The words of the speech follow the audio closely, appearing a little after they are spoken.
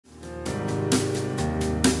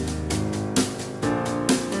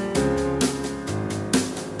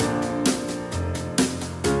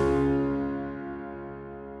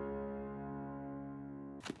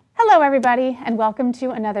Hello everybody, and welcome to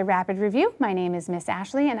another Rapid Review. My name is Miss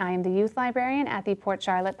Ashley and I am the Youth Librarian at the Port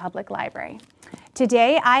Charlotte Public Library.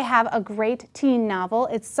 Today I have a great teen novel.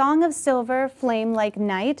 It's Song of Silver, Flame Like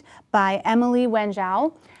Night by Emily Wen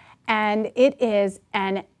Zhao, and it is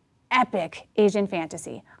an epic Asian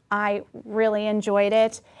fantasy. I really enjoyed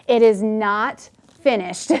it. It is not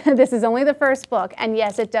finished. This is only the first book, and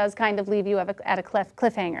yes, it does kind of leave you at a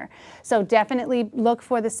cliffhanger. So definitely look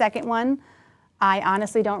for the second one. I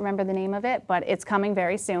honestly don't remember the name of it, but it's coming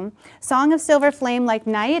very soon. Song of Silver, Flame Like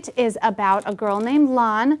Night is about a girl named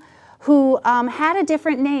Lan who had a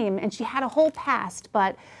different name, and she had a whole past,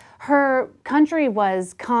 but her country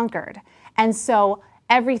was conquered. And so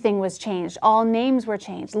everything was changed. All names were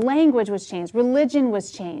changed. Language was changed. Religion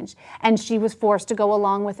was changed. And she was forced to go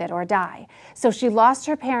along with it or die. So she lost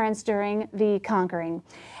her parents during the conquering,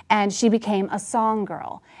 and she became a song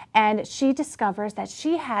girl. And she discovers that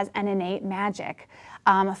she has an innate magic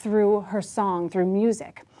through her song, through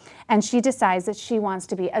music. And she decides that she wants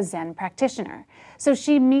to be a Zen practitioner. So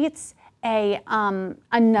she meets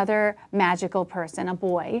another magical person, a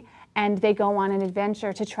boy, and they go on an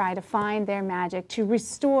adventure to try to find their magic, to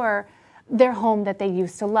restore their home that they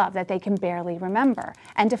used to love, that they can barely remember,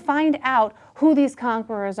 and to find out who these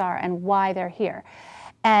conquerors are and why they're here.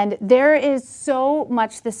 And there is so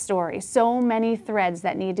much to the story, so many threads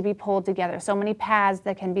that need to be pulled together, so many paths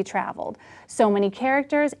that can be traveled, so many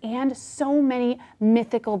characters, and so many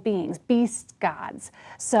mythical beings, beast gods.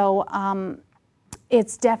 So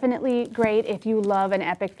it's definitely great if you love an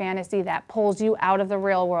epic fantasy that pulls you out of the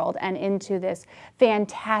real world and into this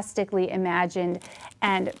fantastically imagined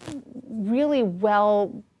and really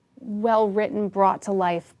well written, brought to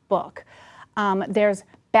life book. There's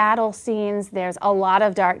battle scenes, there's a lot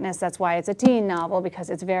of darkness. That's why it's a teen novel, because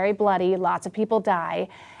it's very bloody, lots of people die,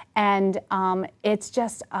 and it's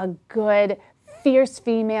just a good, fierce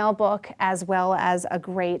female book as well as a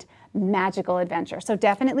great magical adventure. So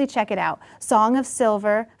definitely check it out. Song of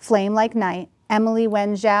Silver, Flame Like Night, Emily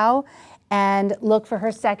Wen Zhao, and look for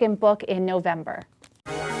her second book in November.